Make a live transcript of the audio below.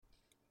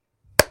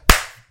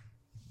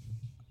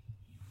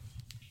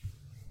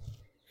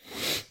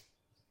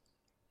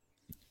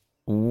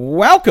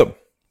Welcome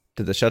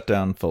to the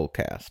Shutdown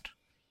Fullcast.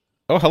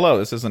 Oh, hello.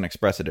 This is an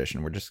express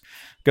edition. We're just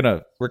going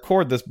to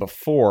record this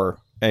before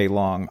a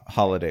long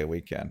holiday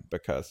weekend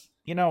because,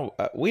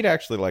 we'd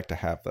actually like to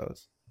have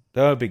those.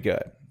 That would be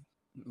good.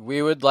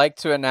 We would like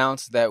to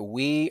announce that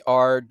we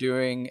are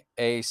doing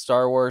a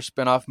Star Wars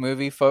spinoff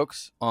movie,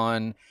 folks,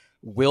 on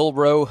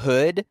Wilbur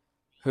Hood,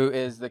 who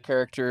is the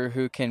character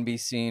who can be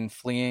seen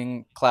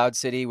fleeing Cloud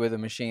City with a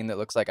machine that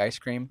looks like ice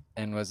cream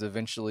and was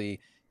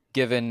eventually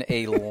given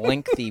a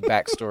lengthy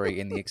backstory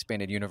in the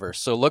expanded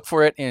universe. So look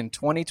for it in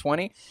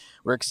 2020.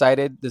 We're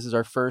excited. This is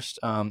our first.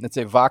 It's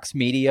a Vox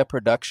Media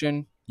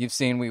production. You've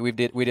seen we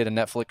did a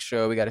Netflix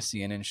show. We got a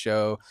CNN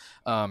show.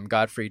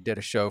 Godfrey did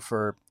a show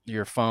for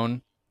your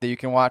phone that you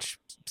can watch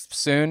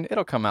soon.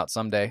 It'll come out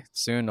someday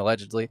soon,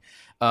 allegedly.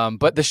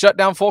 But the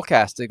Shutdown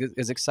Fullcast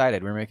is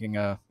excited. We're making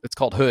it's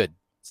called Hood.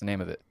 It's the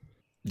name of it.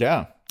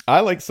 Yeah.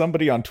 I like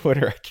somebody on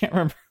Twitter. I can't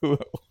remember who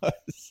it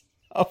was.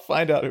 I'll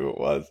find out who it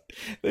was.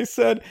 They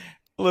said,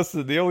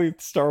 listen, the only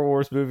Star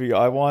Wars movie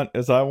I want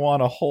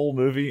a whole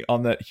movie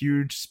on that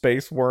huge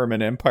space worm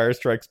in Empire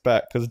Strikes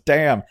Back. Because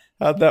damn,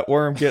 how'd that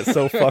worm get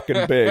so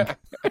fucking big?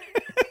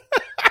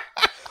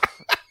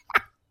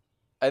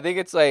 I think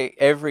it's like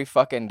every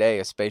fucking day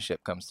a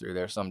spaceship comes through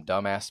there. Some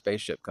dumbass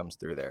spaceship comes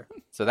through there.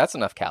 So that's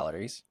enough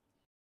calories.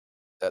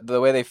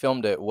 The way they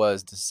filmed it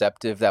was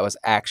deceptive. That was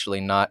actually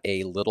not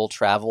a little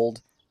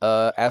traveled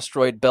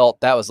asteroid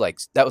belt. That was like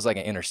an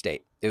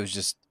interstate. It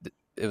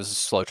was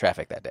slow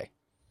traffic that day.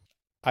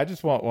 I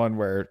just want one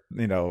where,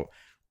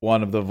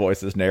 one of the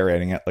voices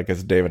narrating it, like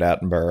it's David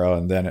Attenborough,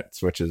 and then it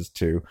switches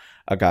to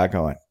a guy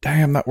going,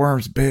 damn, that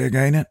worm's big,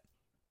 ain't it?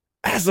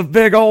 That's a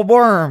big old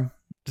worm.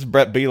 Just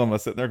Brett Bielema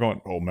was sitting there going,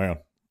 oh man,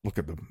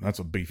 that's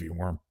a beefy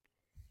worm.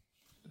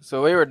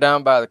 So we were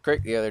down by the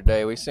creek the other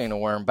day. We seen a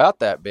worm about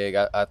that big.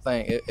 I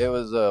think it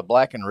was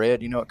black and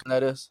red. You know what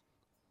that is?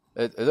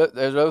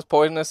 Is those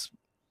poisonous?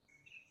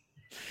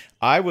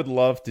 I would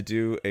love to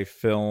do a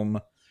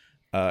film,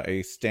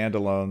 a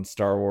standalone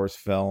Star Wars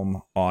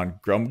film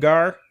on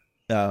Grumgar.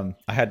 I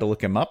had to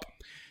look him up.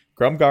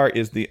 Grumgar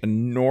is the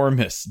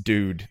enormous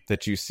dude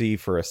that you see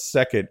for a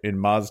second in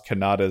Maz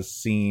Kanata's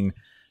scene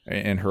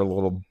in her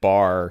little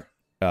bar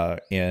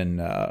in,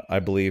 I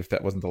believe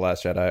that wasn't The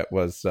Last Jedi. It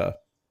was,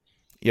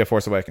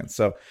 Force Awakens.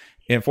 So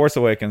in Force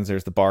Awakens,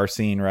 there's the bar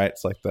scene, right?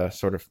 It's like the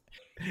sort of,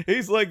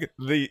 he's like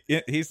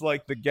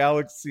the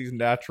galaxy's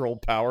natural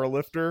power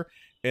lifter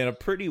in a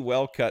pretty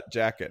well-cut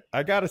jacket.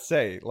 I gotta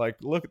say,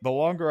 look, the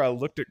longer I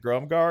looked at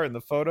Grumgar in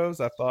the photos,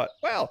 I thought,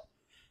 well,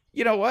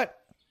 you know what?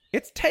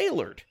 It's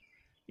tailored.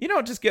 You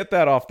don't just get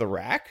that off the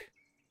rack.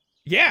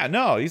 Yeah,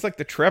 no, he's like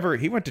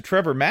he went to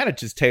Trevor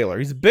Mattich's tailor.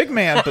 He's a big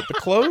man, but the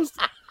clothes,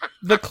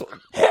 the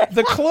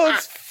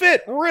clothes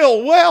fit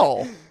real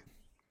well.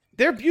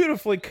 They're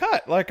beautifully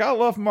cut. I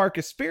love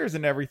Marcus Spears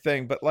and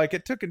everything, but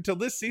it took until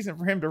this season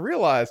for him to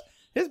realize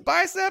his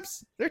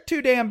biceps, they're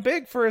too damn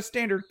big for a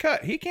standard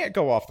cut. He can't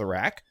go off the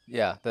rack.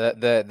 Yeah,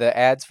 the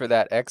ads for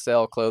that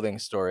XL clothing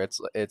store, it's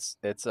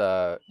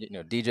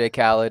DJ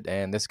Khaled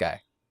and this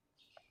guy.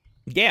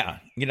 Yeah,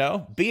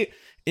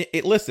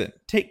 listen,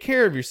 take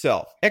care of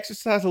yourself.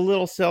 Exercise a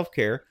little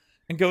self-care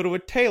and go to a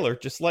tailor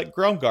just like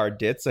Grumgar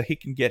did so he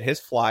can get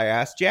his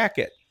fly-ass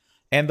jacket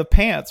and the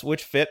pants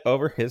which fit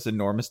over his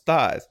enormous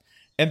thighs.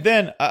 And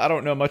then, I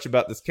don't know much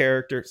about this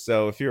character,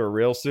 so if you're a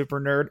real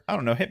super nerd, I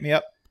don't know, hit me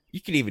up. You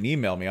can even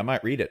email me. I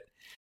might read it.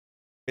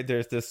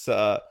 There's this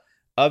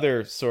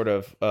other sort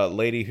of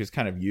lady who's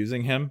kind of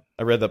using him.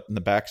 I read in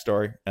the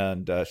backstory,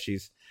 and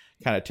she's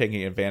kind of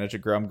taking advantage of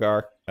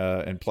Grumgar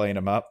and playing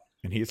him up.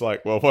 And he's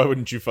like, well, why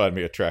wouldn't you find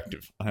me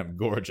attractive? I'm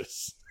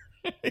gorgeous.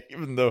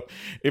 even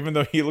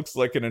though he looks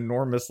like an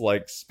enormous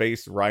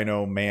space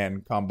rhino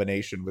man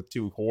combination with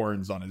two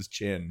horns on his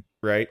chin,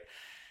 right?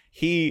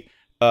 He's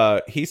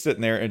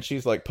sitting there and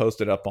she's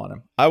posted up on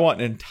him. I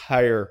want an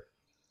entire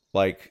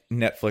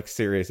Netflix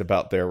series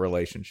about their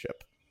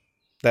relationship.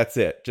 That's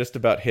it. Just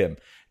about him.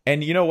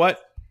 And you know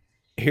what?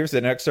 Here's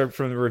an excerpt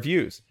from the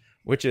reviews,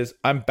 which is,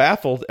 I'm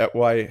baffled at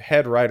why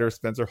head writer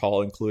Spencer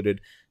Hall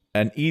included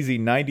an easy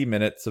 90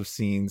 minutes of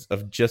scenes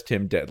of just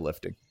him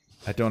deadlifting.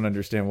 I don't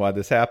understand why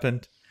this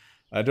happened.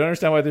 I don't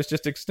understand why there's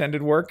just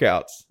extended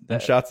workouts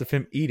and shots of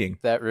him eating.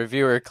 That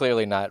reviewer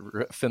clearly not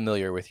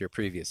familiar with your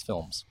previous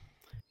films.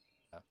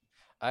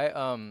 I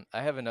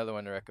have another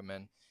one to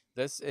recommend.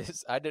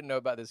 I didn't know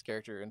about this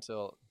character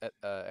until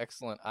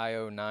excellent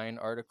IO9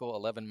 article,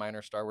 11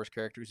 minor Star Wars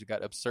characters who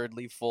got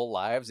absurdly full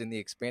lives in the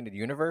expanded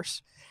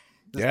universe.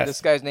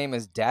 This guy's name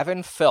is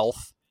Davin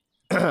Felth,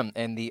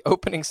 and the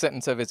opening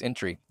sentence of his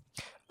entry.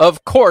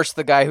 Of course,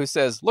 the guy who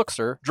says, look,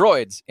 sir,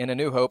 droids in A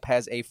New Hope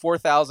has a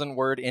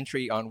 4,000-word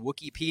entry on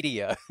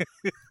Wikipedia.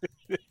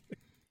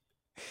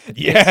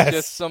 Yes. It's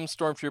just some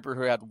stormtrooper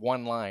who had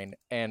one line,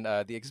 and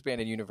the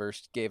expanded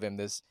universe gave him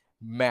this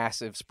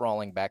massive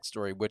sprawling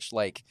backstory, which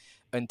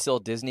until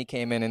Disney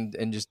came in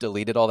and just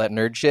deleted all that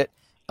nerd shit,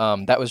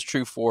 that was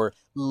true for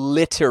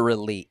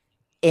literally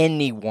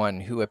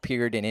anyone who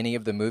appeared in any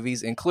of the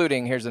movies,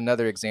 including, here's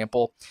another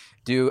example.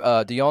 Do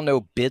y'all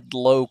know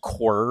Bidlow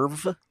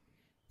Quirv?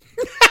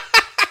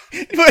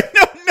 But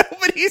no,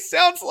 but he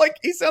sounds like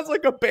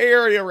a Bay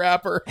Area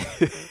rapper.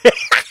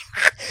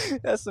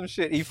 That's some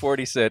shit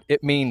E40 said.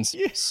 It means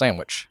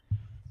sandwich.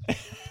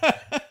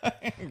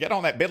 Get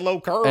on that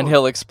Bidlow curve. And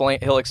he'll explain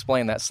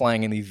that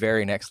slang in the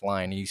very next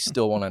line, and you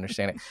still won't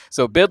understand it.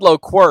 So Bidlow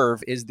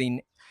Quirv is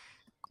the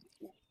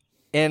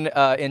in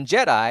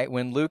Jedi,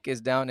 when Luke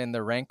is down in the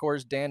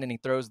Rancor's den and he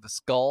throws the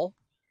skull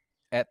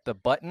at the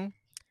button,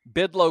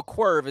 Bidlow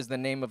Quirv is the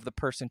name of the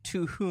person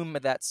to whom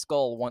that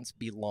skull once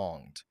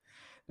belonged.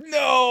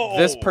 No!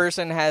 This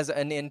person has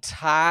an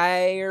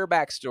entire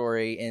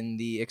backstory in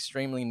the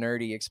extremely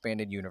nerdy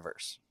expanded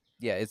universe.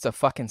 Yeah, it's a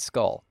fucking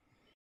skull.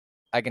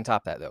 I can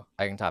top that, though.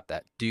 I can top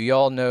that. Do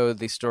y'all know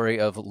the story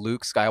of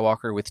Luke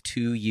Skywalker with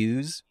 2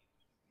 U's?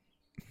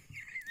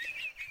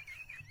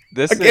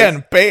 This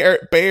again, Bay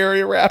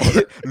Area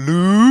rapper.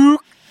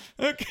 Luke.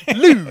 Okay.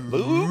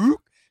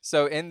 Luke.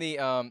 So in the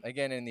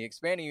again in the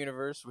expanding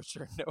universe, which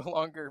are no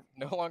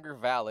longer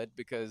valid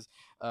because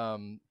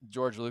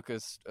George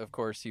Lucas, of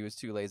course, he was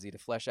too lazy to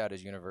flesh out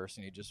his universe,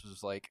 and he just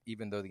was like,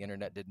 even though the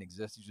internet didn't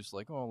exist, he's just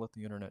like, oh, I'll let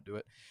the internet do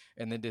it.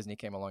 And then Disney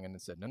came along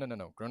and said,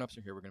 no, grown-ups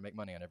are here, we're gonna make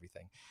money on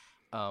everything.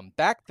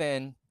 Back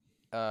then,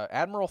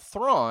 Admiral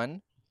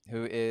Thrawn,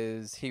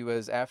 he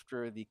was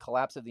after the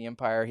collapse of the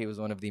Empire, he was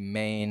one of the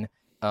main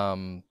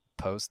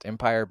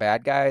post-Empire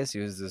bad guys. He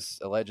was this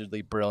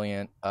allegedly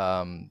brilliant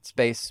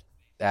space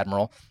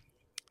admiral,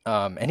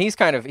 and he's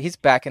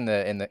back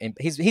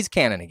he's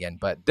canon again,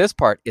 but this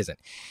part isn't.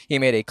 He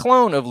made a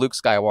clone of Luke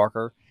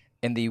Skywalker,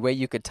 and the way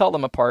you could tell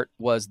them apart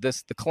was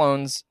this: the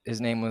clones,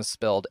 his name was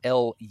spelled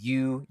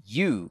Luuke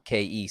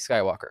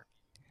Skywalker.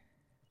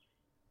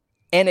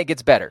 And it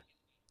gets better,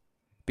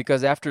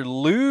 because after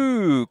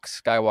Luke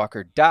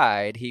Skywalker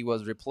died, he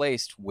was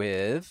replaced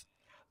with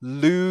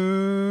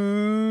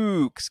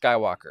Luke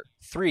Skywalker,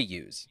 3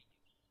 U's.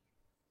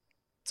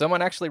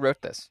 Someone actually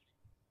wrote this.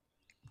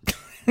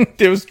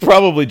 It was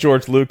probably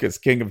George Lucas,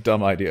 king of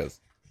dumb ideas.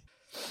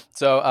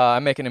 So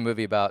I'm making a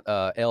movie about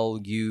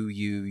Luuke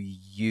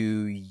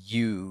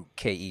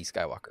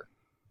Skywalker.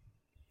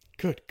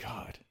 Good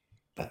God.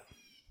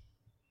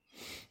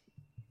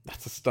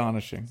 That's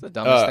astonishing. It's the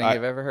dumbest thing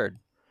you've ever heard.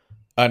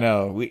 I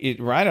know.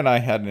 Ryan and I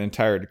had an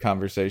entire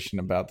conversation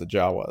about the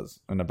Jawas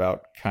and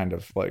about kind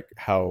of like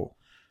how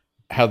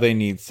they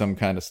need some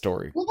kind of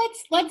story. Well,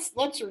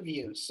 let's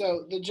review.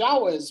 So the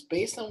Jawas,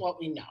 based on what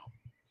we know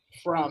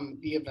from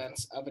the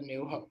events of A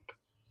New Hope,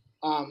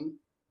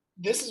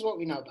 this is what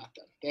we know about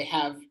them. They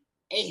have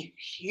a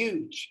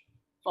huge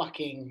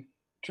fucking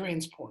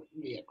transport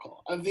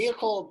vehicle, a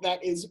vehicle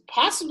that is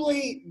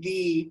possibly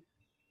the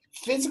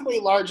physically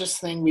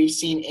largest thing we've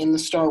seen in the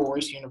Star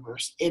Wars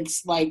universe.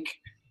 It's like,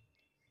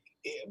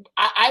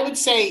 I would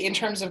say in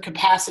terms of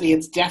capacity,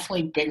 it's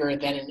definitely bigger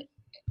than an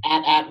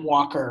AT-AT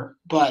Walker,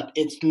 but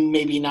it's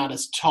maybe not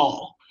as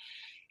tall.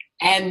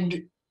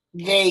 And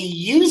they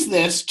use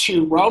this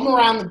to roam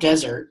around the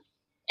desert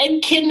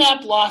and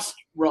kidnap lost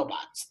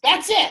robots.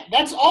 That's it.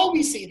 That's all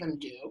we see them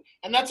do.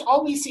 And that's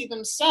all we see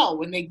them sell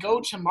when they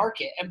go to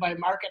market. And by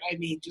market, I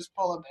mean just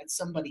pull up at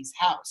somebody's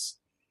house.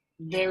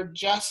 They're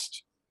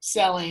just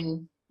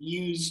selling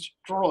used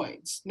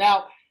droids.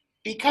 Now,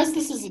 because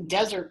this is a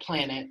desert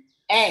planet,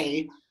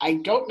 A,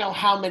 I don't know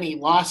how many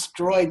lost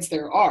droids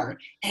there are,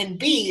 and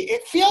B,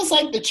 it feels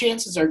like the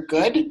chances are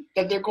good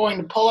that they're going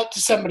to pull up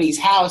to somebody's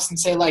house and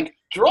say, like,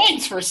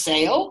 droids for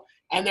sale,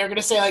 and they're going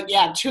to say, like,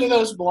 yeah, 2 of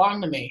those belong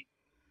to me.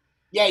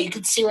 Yeah, you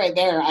can see right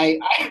there, I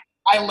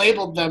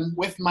labeled them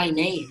with my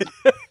name.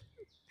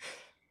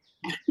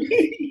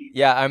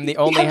 Yeah, I'm the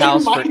only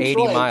house for 80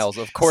 droids. Miles.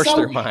 Of course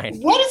they're mine.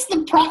 What is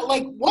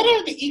what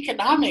are the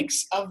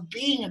economics of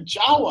being a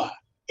Jawa?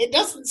 It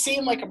doesn't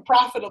seem like a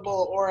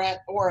profitable or a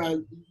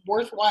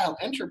worthwhile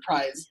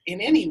enterprise in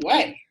any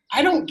way.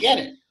 I don't get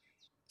it.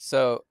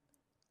 So,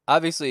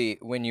 obviously,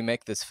 when you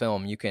make this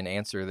film, you can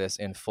answer this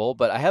in full,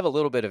 but I have a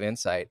little bit of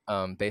insight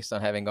based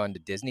on having gone to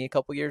Disney a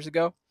couple years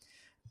ago.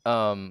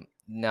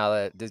 Now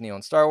that Disney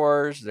owns Star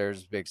Wars,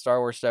 there's big Star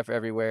Wars stuff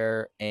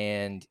everywhere,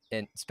 and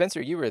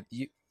Spencer,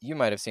 you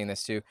might have seen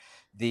this too.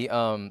 The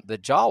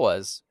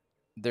Jawas,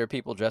 there are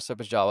people dressed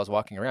up as Jawas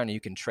walking around, and you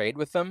can trade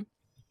with them.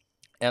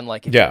 And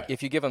like,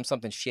 if you give them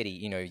something shitty,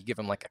 you give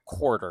them like a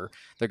quarter,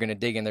 they're going to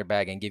dig in their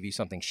bag and give you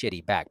something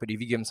shitty back. But if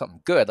you give them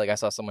something good, like I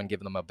saw someone give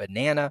them a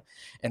banana,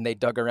 and they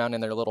dug around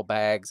in their little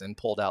bags and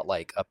pulled out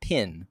like a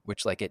pin,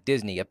 which like at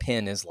Disney, a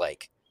pin is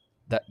like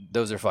that.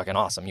 Those are fucking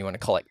awesome. You want to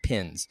collect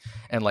pins.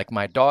 And like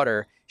my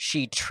daughter,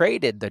 she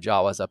traded the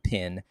Jawas a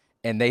pin,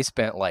 and they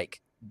spent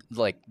like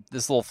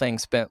this little thing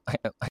spent,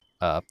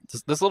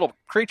 this little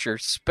creature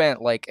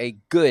spent like a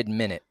good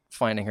minute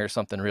finding her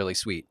something really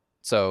sweet.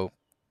 So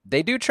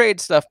they do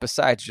trade stuff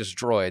besides just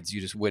droids.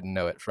 You just wouldn't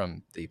know it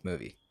from the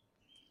movie.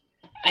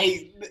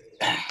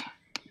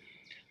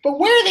 But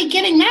where are they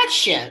getting that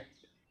shit?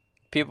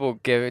 People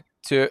give it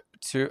to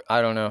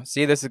I don't know.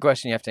 See, this is a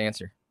question you have to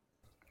answer.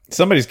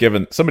 Somebody's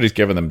given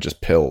them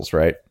just pills,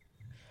 right?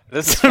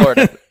 This is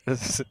Florida.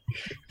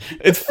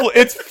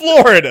 It's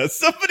Florida.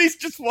 Somebody's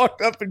just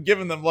walked up and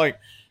given them like,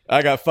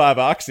 I got 5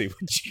 oxy.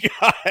 What you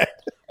got?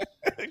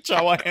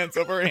 Jawa hands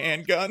over a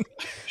handgun.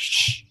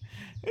 Shh.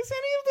 Is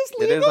any of this It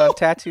legal? is on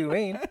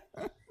Tatooine.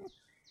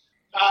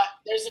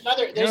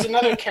 There's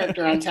another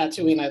character on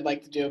Tatooine I'd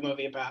like to do a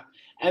movie about,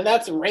 and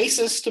that's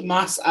racist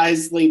Mos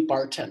Eisley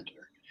bartender,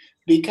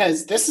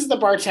 because this is the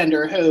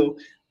bartender who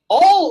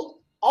all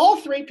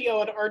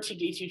 3PO and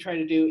R2D2 try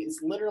to do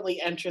is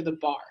literally enter the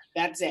bar.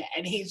 That's it,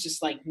 and he's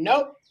just like,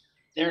 nope,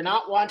 they're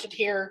not wanted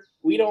here.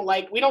 We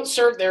don't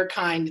serve their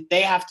kind.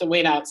 They have to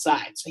wait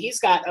outside. So he's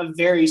got a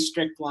very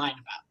strict line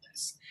about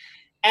this.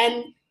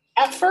 And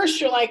at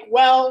first you're like,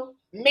 well,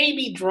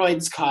 maybe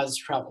droids cause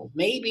trouble.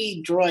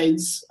 Maybe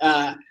droids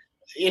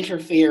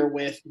interfere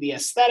with the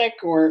aesthetic,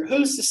 or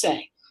who's to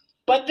say?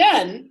 But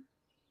then,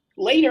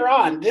 later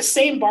on, this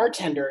same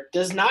bartender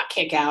does not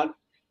kick out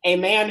a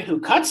man who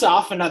cuts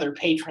off another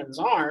patron's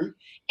arm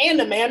and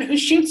a man who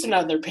shoots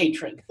another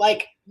patron.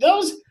 Like,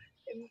 those,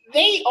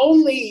 they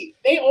only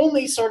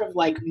sort of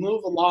like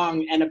move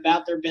along and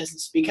about their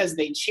business because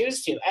they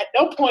choose to. At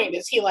no point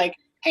is he like,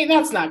 hey,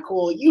 that's not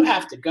cool, you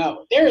have to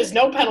go. There is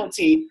no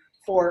penalty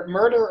for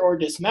murder or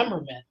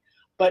dismemberment,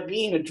 but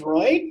being a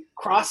droid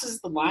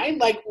crosses the line.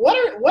 Like, what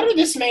are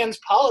this man's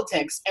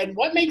politics, and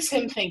what makes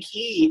him think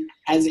he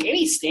has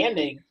any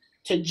standing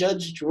to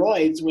judge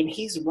droids when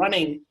he's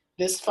running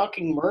this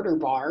fucking murder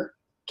bar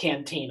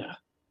cantina?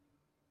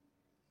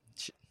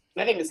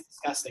 I think it's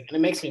disgusting, and it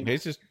makes me.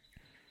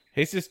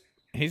 He's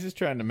just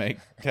trying to make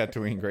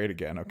Tatooine great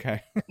again.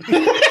 Okay.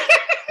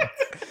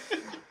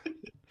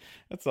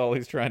 That's all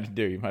he's trying to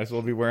do. You might as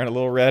well be wearing a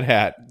little red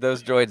hat.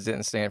 Those droids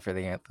didn't stand for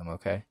the anthem,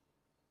 okay?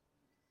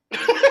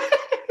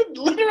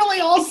 Literally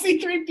all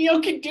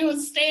C-3PO can do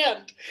is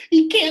stand.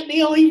 He can't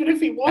kneel even if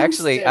he wants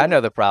Actually, to. I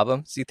know the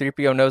problem.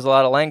 C-3PO knows a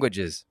lot of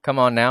languages. Come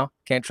on now.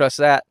 Can't trust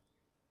that.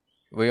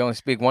 We only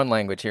speak one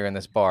language here in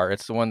this bar.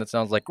 It's the one that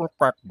sounds like...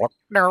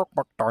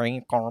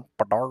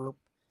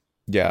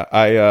 Yeah,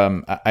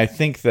 I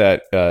think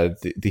that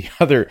the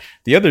other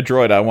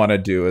droid I want to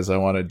do is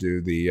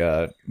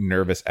the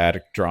nervous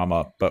addict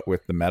drama, but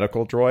with the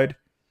medical droid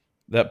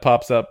that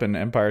pops up in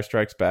Empire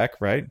Strikes Back,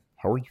 right?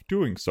 How are you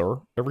doing, sir?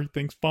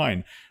 Everything's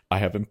fine. I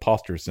have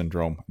imposter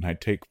syndrome, and I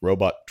take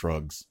robot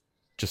drugs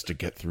just to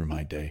get through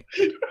my day.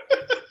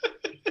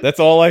 That's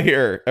all I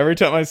hear every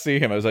time I see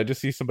him. As I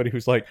just see somebody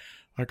who's like,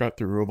 I got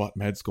through robot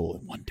med school,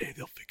 and one day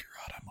they'll figure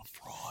out I'm a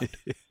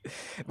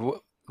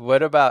fraud.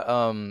 What about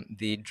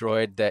the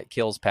droid that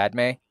kills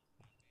Padme?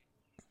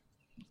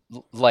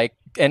 Like,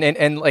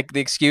 and like the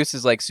excuse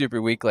is like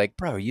super weak. Like,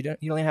 bro, you don't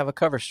even have a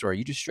cover story.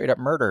 You just straight up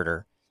murdered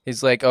her.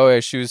 He's like, oh, yeah,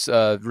 she was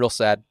real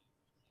sad.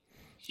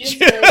 She's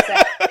very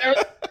sad.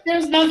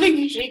 There's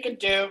nothing she could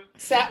do.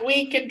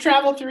 We can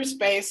travel through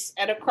space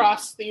and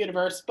across the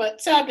universe,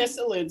 but sadness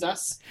eludes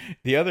us.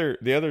 The other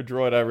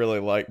droid I really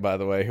like, by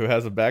the way, who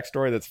has a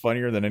backstory that's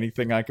funnier than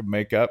anything I could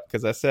make up,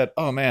 because I said,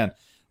 oh man,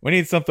 we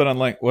need something on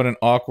like what an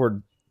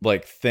awkward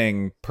like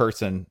thing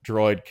person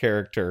droid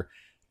character,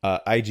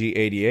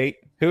 IG-88,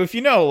 who, if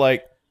you know,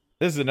 like,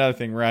 this is another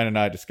thing Ryan and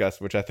I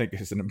discussed, which I think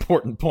is an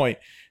important point.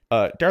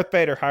 Darth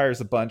Vader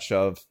hires a bunch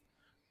of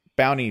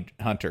bounty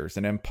hunters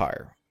in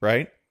Empire,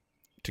 right,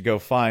 to go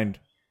find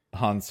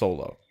Han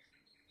Solo.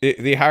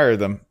 They hire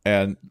them,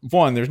 and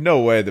one, there's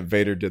no way that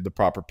Vader did the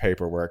proper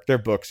paperwork. Their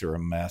books are a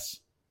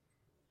mess,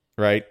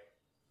 right?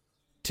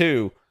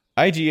 Two,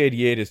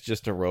 IG-88 is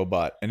just a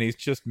robot, and he's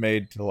just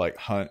made to like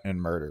hunt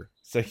and murder.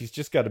 So he's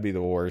just got to be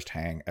the worst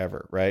hang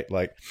ever, right?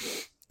 Like,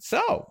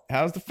 so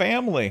how's the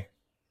family?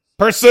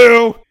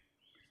 Pursue,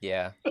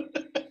 Yeah.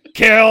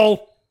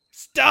 kill,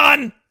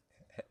 stun.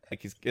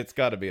 Like it's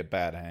got to be a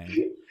bad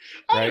hang.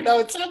 I don't know.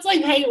 It sounds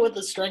like hanging with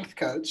a strength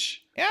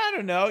coach. Yeah, I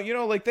don't know. You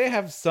know, like they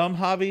have some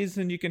hobbies,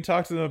 and you can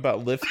talk to them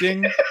about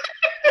lifting,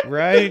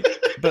 right?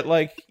 But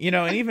like, you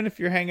know, and even if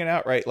you're hanging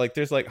out, right? Like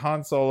there's like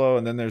Han Solo,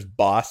 and then there's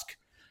Bosk,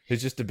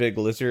 who's just a big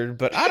lizard.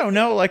 But I don't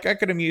know. Like I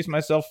could amuse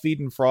myself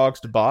feeding frogs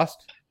to Bosk.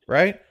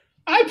 Right?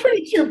 I'm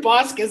pretty sure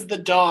Bosk is the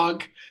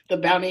dog, the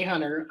bounty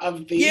hunter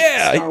of the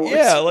Star Wars.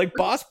 Yeah, like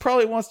Bosk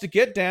probably wants to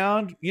get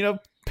down, you know,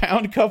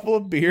 pound a couple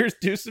of beers,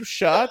 do some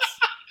shots.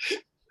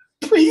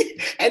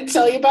 And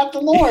tell you about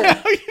the Lord.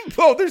 Yeah,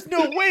 oh, there's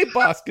no way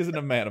Bosk isn't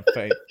a man of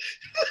faith.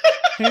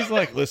 He's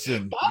like,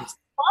 listen. Bosk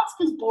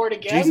is born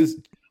again. Jesus.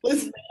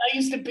 Listen, man, I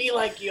used to be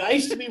like you. I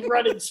used to be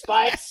running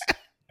spice.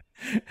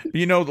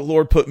 You know, the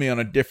Lord put me on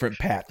a different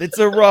path. It's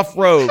a rough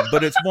road,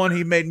 but it's one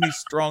he made me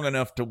strong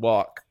enough to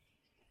walk.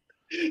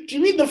 Do you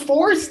mean the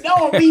Force?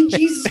 No, I mean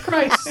Jesus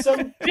Christ.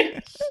 Some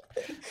bitch.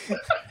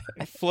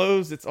 It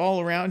flows. It's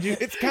all around you.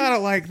 It's kind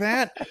of like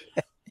that.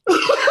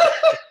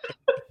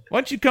 Why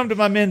don't you come to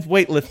my men's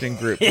weightlifting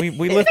group?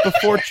 We lift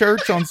before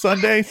church on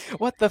Sundays.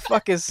 What the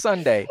fuck is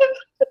Sunday?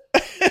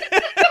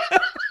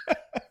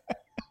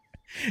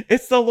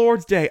 It's the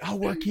Lord's Day. I'll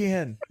work you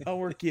in.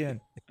 All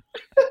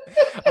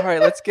right,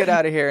 let's get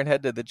out of here and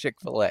head to the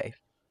Chick-fil-A.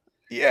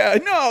 Yeah,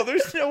 no,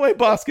 there's no way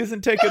Bosk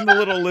isn't taking the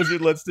little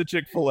lizardlets to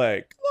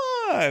Chick-fil-A.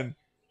 Come on.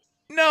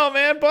 No,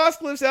 man,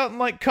 Bosk lives out in,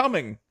 like,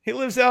 Cumming. He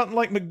lives out in,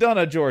 like,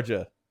 McDonough,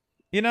 Georgia.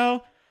 You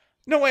know?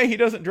 No way he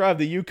doesn't drive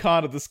the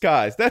Yukon to the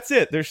skies. That's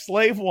it. There's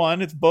Slave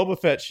One. It's Boba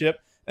Fett ship.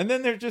 And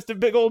then there's just a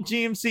big old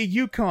GMC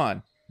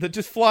Yukon that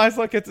just flies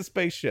like it's a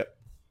spaceship.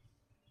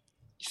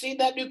 You seen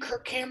that new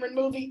Kirk Cameron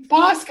movie?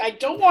 Bosk, I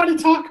don't want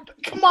to talk.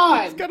 Come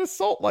on. It's got a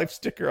Salt Life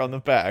sticker on the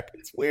back.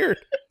 It's weird.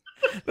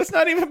 That's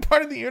not even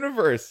part of the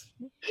universe.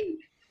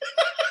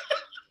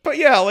 But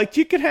yeah, like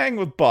you could hang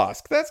with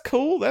Bosk. That's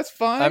cool. That's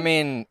fine. I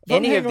mean, If I'm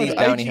any of hanging these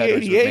with bounty hunters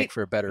would IG-88 make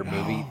for a better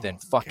movie than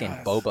fucking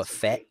God. Boba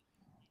Fett.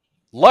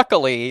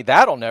 Luckily,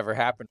 that'll never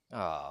happen.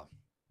 Oh,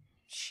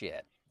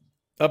 shit.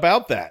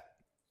 About that.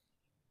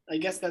 I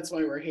guess that's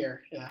why we're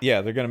here. Yeah.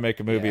 Yeah, they're going to make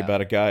a movie Yeah.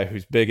 about a guy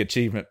whose big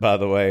achievement, by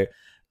the way,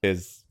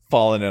 is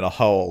falling in a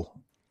hole.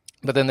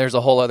 But then there's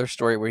a whole other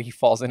story where he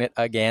falls in it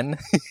again.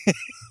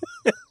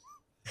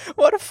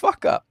 What a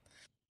fuck up.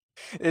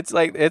 It's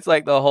like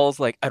the hole's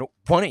like, I don't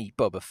want to eat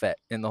Boba Fett.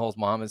 And the hole's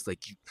mom is like,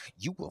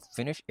 you will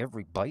finish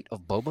every bite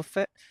of Boba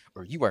Fett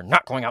or you are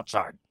not going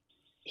outside.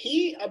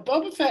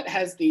 Boba Fett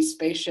has the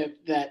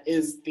spaceship that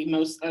is the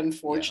most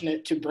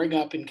unfortunate to bring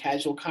up in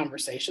casual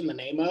conversation the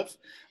name of.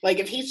 Like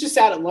if he's just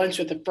out at lunch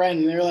with a friend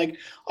and they're like,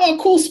 "Oh,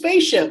 cool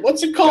spaceship.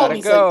 What's it called?" Gotta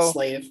He's go.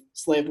 like,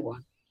 Slave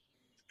One.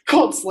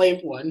 Called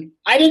Slave One.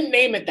 I didn't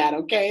name it that,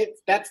 okay?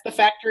 That's the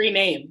factory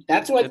name.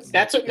 That's what It's the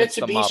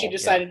Mitsubishi model,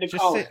 decided to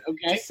call it,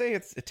 okay? Just say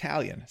it's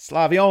Italian.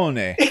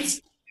 Slavione.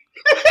 It's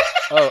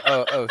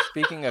Oh,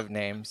 speaking of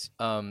names,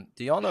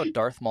 do y'all know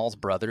Darth Maul's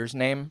brother's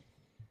name?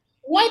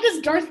 why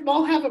does Darth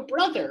Maul have a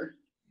brother?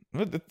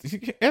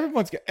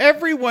 Everyone's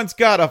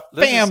got a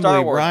This is Star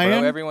family, Wars, Ryan.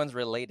 bro. Everyone's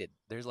related.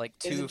 There's like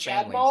two Is it families.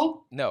 Chad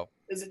Maul? No,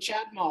 Is it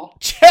Chad Maul?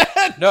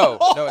 Chad no,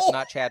 Maul. it's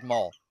not Chad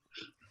Maul.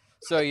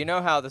 So you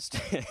know how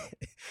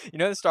you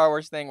know the Star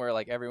Wars thing where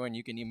like everyone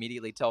you can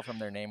immediately tell from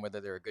their name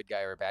whether they're a good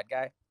guy or a bad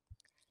guy.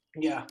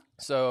 Yeah.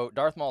 So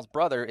Darth Maul's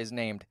brother is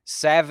named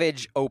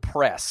Savage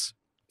Opress.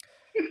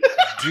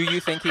 Do you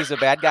think he's a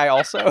bad guy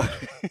also?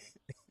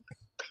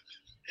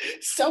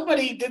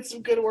 Somebody did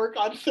some good work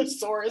on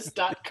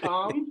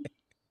thesaurus.com.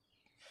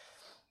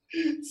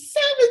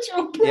 Savage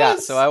Opress. Yeah,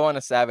 so I want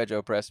a Savage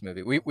Opress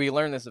movie. We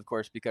learned this, of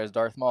course, because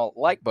Darth Maul,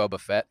 like Boba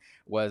Fett,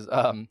 was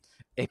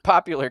a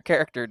popular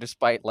character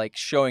despite like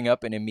showing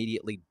up and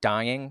immediately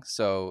dying.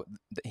 So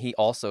he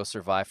also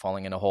survived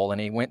falling in a hole,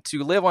 and he went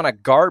to live on a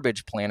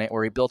garbage planet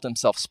where he built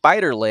himself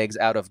spider legs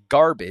out of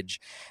garbage.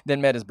 Then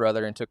met his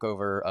brother and took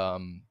over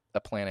a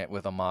planet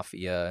with a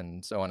mafia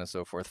and so on and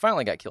so forth.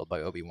 Finally got killed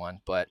by Obi-Wan.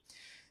 But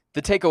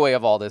the takeaway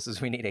of all this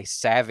is we need a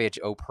Savage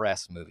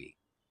Opress movie.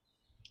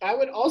 I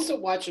would also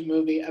watch a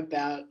movie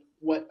about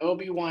what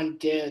Obi-Wan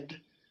did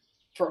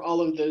for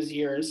all of those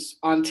years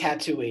on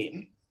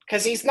Tatooine.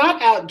 Because he's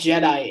not out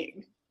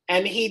Jediing,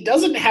 and he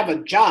doesn't have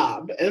a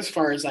job, as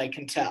far as I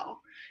can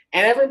tell.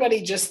 And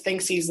everybody just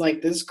thinks he's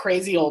like this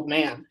crazy old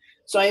man.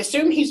 So I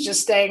assume he's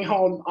just staying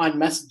home on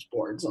message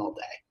boards all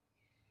day.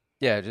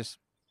 Yeah, just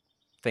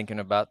thinking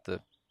about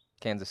the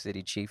Kansas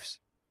City Chiefs.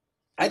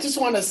 I just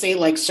want to say,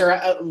 like,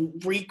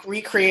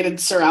 recreated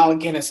Sir Alec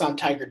Guinness on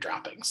Tiger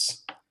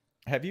Droppings.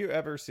 Have you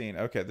ever seen?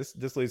 Okay,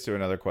 this leads to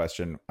another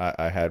question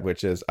I had,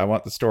 which is I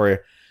want the story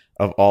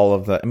of all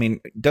of the. I mean,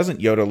 doesn't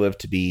Yoda live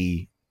to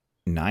be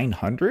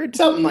 900?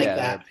 Something like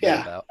that.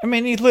 Yeah. about. I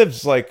mean, he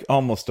lives like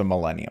almost a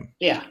millennium.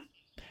 Yeah.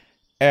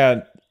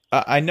 And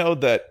I know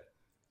that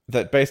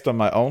based on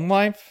my own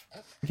life,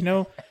 you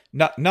know,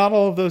 not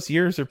all of those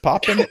years are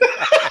popping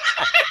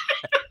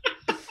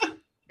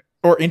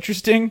or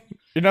interesting.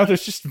 You know,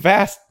 there's just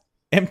vast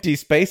empty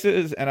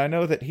spaces, and I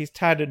know that he's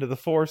tied into the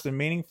Force and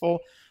meaningful.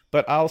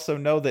 But I also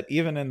know that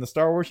even in the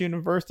Star Wars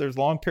universe, there's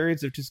long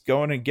periods of just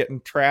going and getting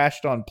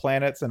trashed on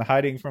planets and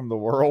hiding from the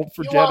world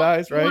for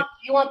Jedis, right?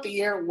 You want the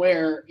year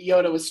where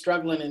Yoda was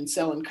struggling and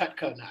selling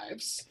Cutco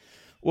knives.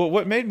 Well,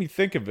 what made me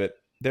think of it,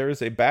 there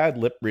is a bad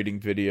lip reading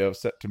video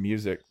set to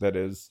music that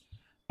is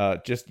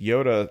just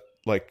Yoda,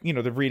 like, you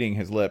know, they're reading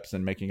his lips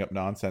and making up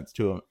nonsense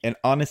to him. And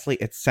honestly,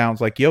 it sounds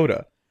like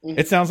Yoda. Mm-hmm.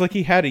 It sounds like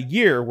he had a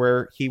year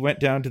where he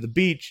went down to the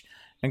beach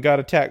and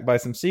got attacked by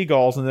some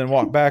seagulls and then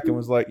walked back and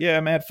was like, yeah,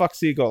 man, fuck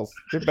seagulls.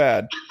 They're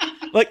bad.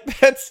 Like,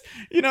 that's,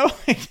 you know,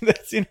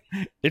 that's, you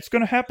know, it's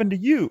going to happen to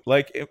you.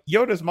 Like,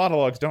 Yoda's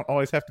monologues don't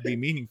always have to be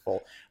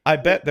meaningful. I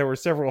bet there were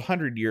several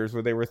hundred years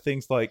where they were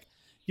things like,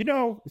 you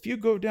know, if you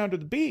go down to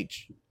the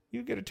beach,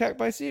 you get attacked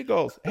by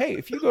seagulls. Hey,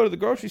 if you go to the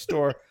grocery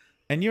store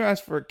and you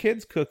ask for a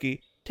kid's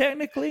cookie,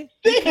 technically,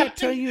 they can't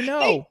tell you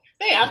no.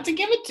 They have to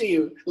give it to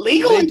you.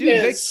 Legally,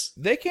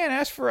 they can't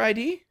ask for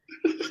ID.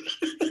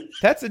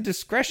 That's a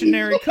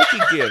discretionary cookie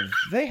give.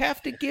 They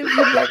have to give you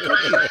that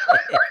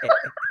cookie.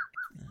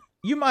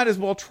 You might as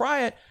well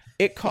try it.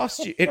 It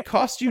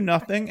costs you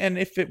nothing, and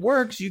if it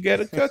works, you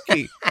get a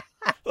cookie.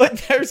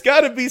 Like, there's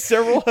got to be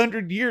several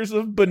hundred years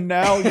of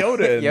banal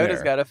Yoda in Yoda's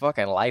there. got a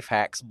fucking life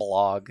hacks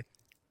blog.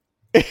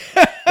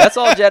 That's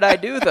all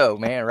Jedi do, though,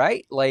 man.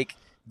 Right? Like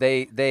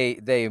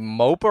they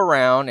mope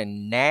around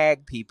and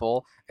nag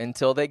people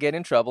until they get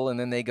in trouble, and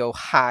then they go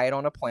hide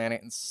on a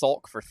planet and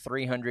sulk for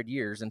 300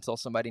 years until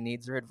somebody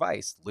needs their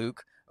advice.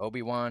 Luke,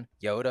 Obi-Wan,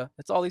 Yoda.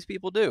 That's all these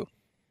people do.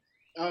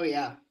 Oh,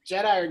 yeah.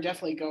 Jedi are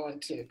definitely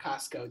going to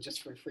Costco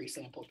just for free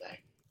sample day.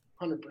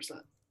 100%. 100%.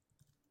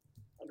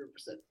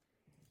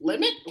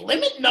 Limit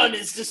none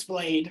is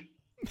displayed.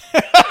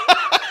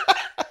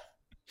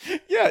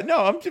 Yeah,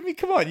 no, I mean,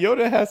 come on.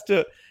 Yoda has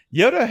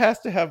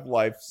to have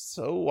life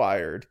so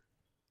wired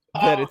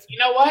that it's you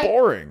know what?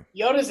 boring.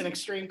 Yoda's an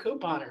extreme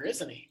couponer,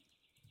 isn't he?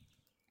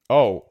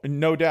 Oh,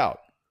 no doubt.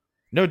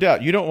 No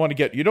doubt. You don't want to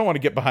get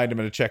behind him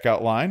in a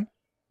checkout line.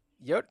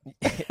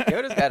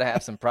 Yoda's got to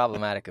have some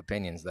problematic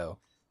opinions, though.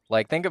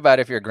 Like, think about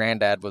if your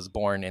granddad was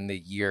born in the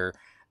year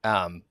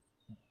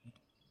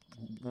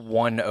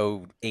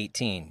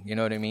 1018. You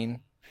know what I mean?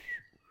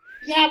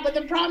 Yeah, but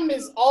the problem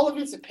is all of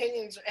his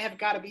opinions have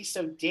got to be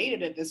so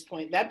dated at this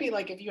point. That'd be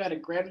like if you had a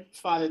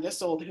grandfather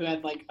this old who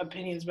had like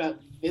opinions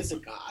about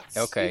Visigoths.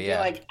 Okay, yeah.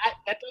 Like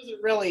that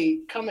doesn't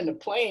really come into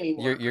play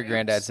anymore. Your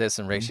granddad says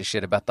some racist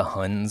shit about the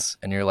Huns,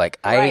 and you're like,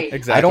 Right.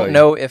 Exactly. I don't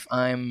know if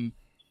I'm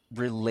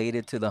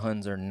related to the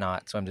Huns or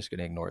not, so I'm just going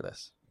to ignore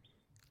this.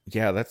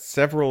 Yeah, that's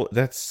several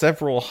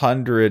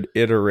hundred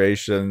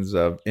iterations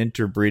of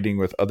interbreeding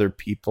with other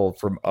people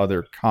from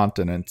other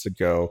continents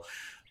ago.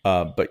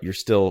 But you're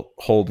still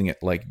holding it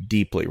like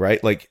deeply,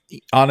 right? Like,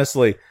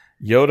 honestly,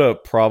 Yoda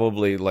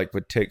probably like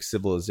would take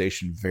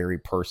civilization very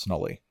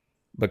personally,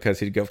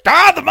 because he'd go,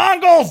 the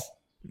Mongols,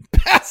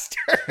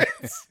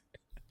 bastards!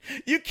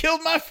 You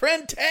killed my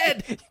friend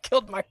Ted. You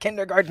killed my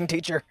kindergarten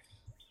teacher.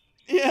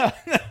 Yeah,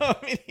 no,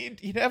 I mean,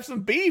 he'd have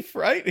some beef,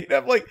 right? He'd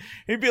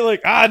be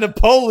like,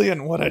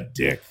 Napoleon, what a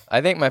dick.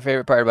 I think my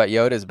favorite part about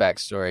Yoda's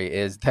backstory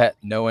is that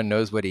no one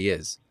knows what he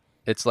is.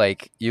 It's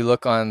like you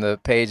look on the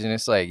page and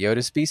it's like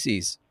Yoda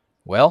species.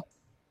 Well,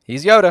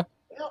 he's Yoda.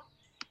 Well,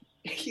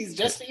 he's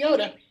just a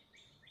Yoda.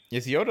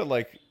 Is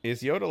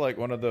Yoda like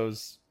one of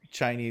those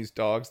Chinese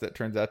dogs that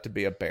turns out to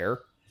be a bear?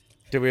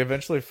 Do we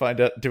eventually find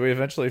out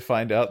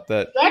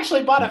that You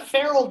actually bought a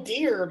feral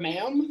deer,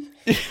 ma'am.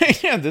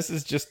 yeah, this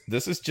is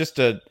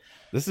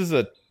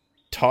a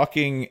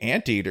talking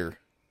anteater.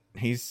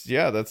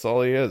 That's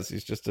all he is.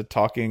 He's just a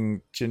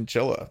talking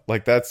chinchilla.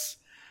 Like if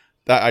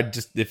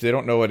they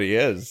don't know what he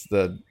is,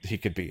 then he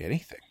could be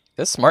anything.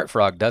 This smart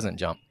frog doesn't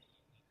jump.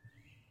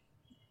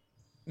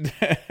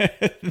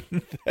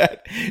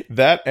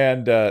 that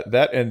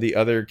and the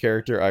other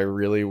character I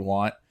really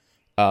want.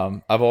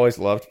 I've always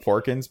loved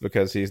Porkins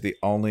because he's the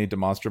only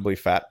demonstrably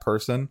fat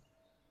person.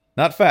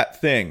 Not fat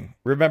thing.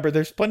 Remember,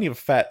 there's plenty of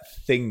fat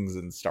things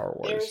in Star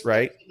Wars,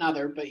 right?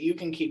 Another, but you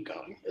can keep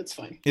going. It's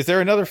fine. Is there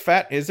another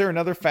fat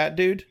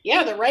dude?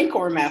 Yeah, the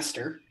Rancor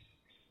Master.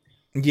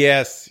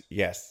 Yes.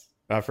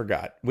 I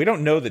forgot. We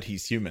don't know that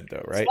he's human,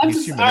 though, right?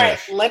 He's human. All right,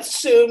 let's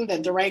assume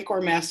that the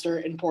Rancor Master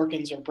and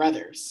Porkins are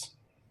brothers.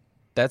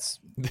 That's.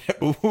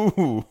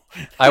 Ooh.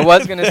 I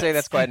was going to say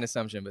that's quite an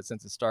assumption, but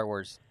since it's Star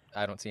Wars,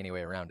 I don't see any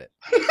way around it.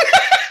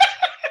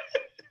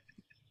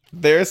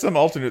 There's some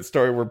alternate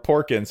story where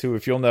Porkins, who,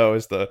 if you'll know,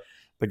 is the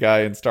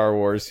guy in Star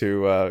Wars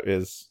who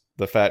is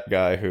the fat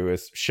guy who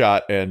is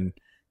shot and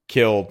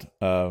killed,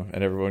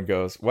 and everyone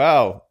goes,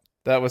 "Wow,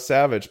 that was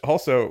savage."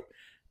 Also,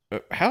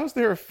 how is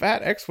there a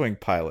fat X-wing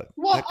pilot?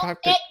 Well,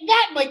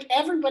 like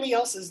everybody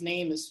else's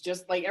name is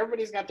just like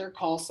everybody's got their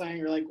call sign.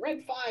 You're like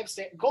Red 5,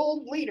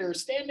 Gold Leader,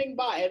 standing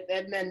by,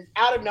 and then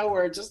out of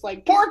nowhere, just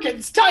like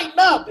Porkins, tighten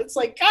up. It's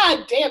like,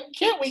 God damn,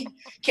 can't we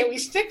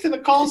stick to the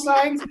call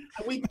signs?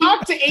 We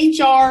talked to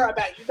HR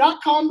about you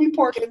not calling me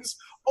Porkins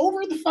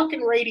over the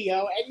fucking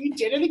radio, and you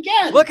did it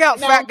again. Look out,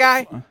 fat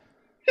guy.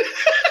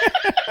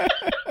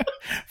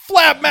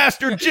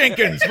 Flapmaster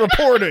Jenkins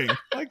reporting.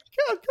 Like,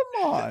 God,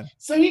 come on.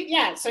 So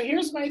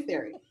here's my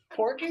theory.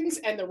 Porkins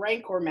and the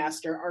Rancor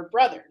Master are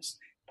brothers.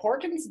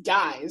 Porkins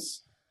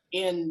dies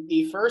in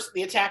the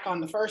attack on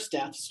the first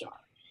Death Star,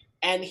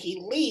 and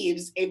he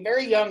leaves a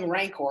very young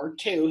Rancor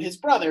to his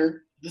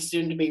brother, the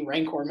soon-to-be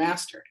Rancor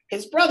Master.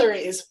 His brother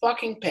is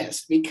fucking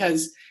pissed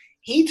because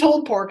he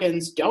told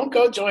Porkins, don't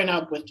go join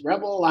up with the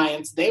Rebel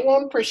Alliance. They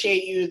won't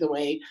appreciate you the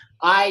way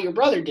your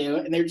brother do,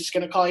 and they're just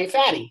going to call you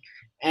fatty.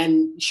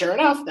 And sure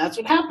enough, that's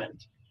what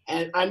happened.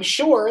 And I'm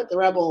sure the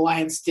Rebel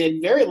Alliance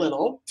did very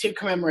little to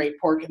commemorate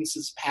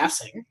Porkins'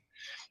 passing.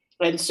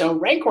 And so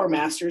Rancor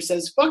Master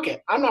says, fuck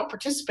it, I'm not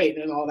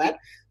participating in all that.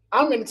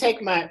 I'm going to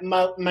take my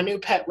new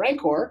pet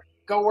Rancor,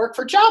 go work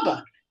for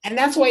Jabba. And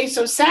that's why he's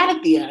so sad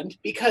at the end,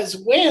 because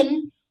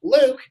when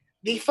Luke,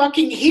 the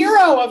fucking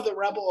hero of the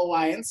Rebel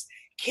Alliance,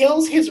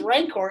 kills his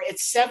Rancor,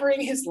 it's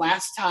severing his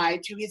last tie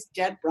to his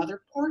dead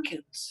brother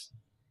Porkins.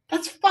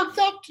 That's fucked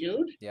up,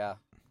 dude. Yeah.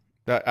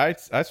 I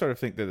sort of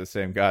think they're the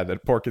same guy,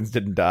 that Porkins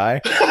didn't die.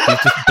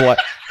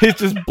 He's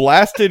just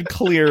blasted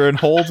clear and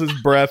holds his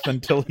breath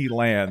until he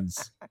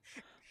lands.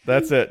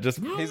 That's it. Just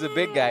he's a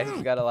big guy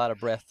who's got a lot of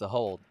breath to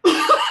hold.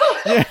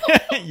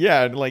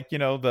 Yeah, like,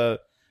 the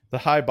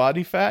high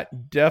body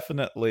fat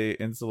definitely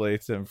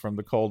insulates him from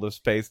the cold of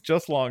space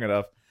just long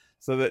enough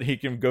so that he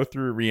can go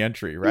through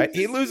re-entry, right?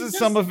 He loses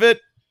some of it.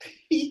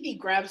 He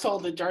grabs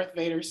hold of Darth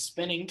Vader's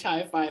spinning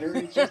TIE fighter.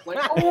 He's just like,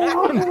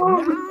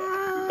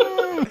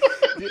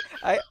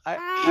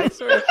 I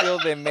sort of feel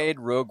they made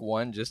Rogue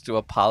One just to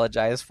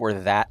apologize for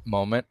that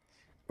moment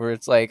where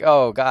it's like,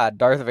 oh God,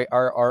 Darth Vader,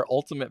 our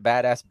ultimate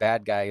badass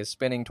bad guy is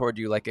spinning toward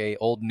you like a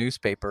old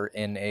newspaper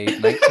in a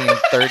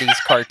 1930s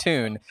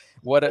cartoon,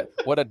 what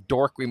a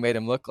dork we made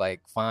him look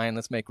like. Fine,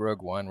 let's make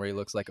Rogue One where he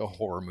looks like a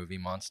horror movie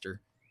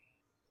monster.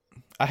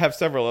 I have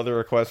several other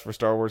requests for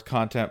Star Wars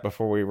content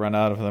before we run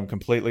out of them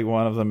completely.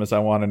 One of them is I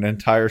want an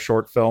entire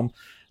short film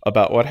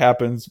about what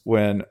happens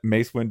when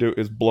Mace Windu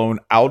is blown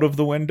out of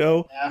the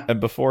window and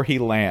before he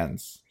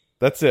lands.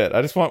 That's it.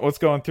 I just want what's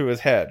going through his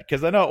head.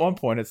 Because I know at one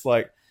point it's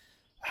like,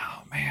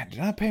 oh man,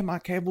 did I pay my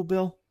cable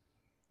bill?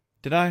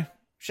 Should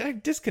I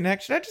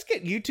disconnect? Should I just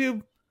get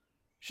YouTube?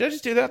 Should I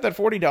just do that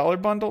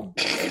 $40 bundle?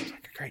 It's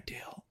like a great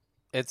deal.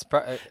 It's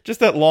just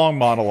that long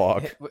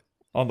monologue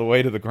on the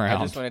way to the ground.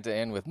 I just wanted to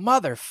end with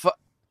motherfucker.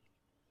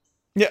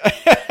 Yeah.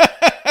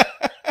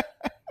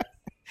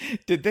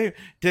 Did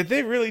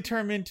they really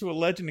turn me into a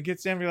legend to get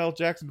Samuel L.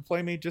 Jackson to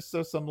play me just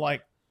so some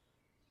like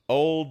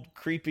old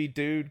creepy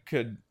dude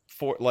could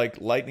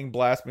lightning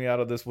blast me out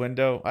of this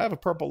window? I have a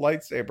purple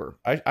lightsaber.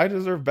 I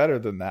deserve better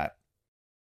than that.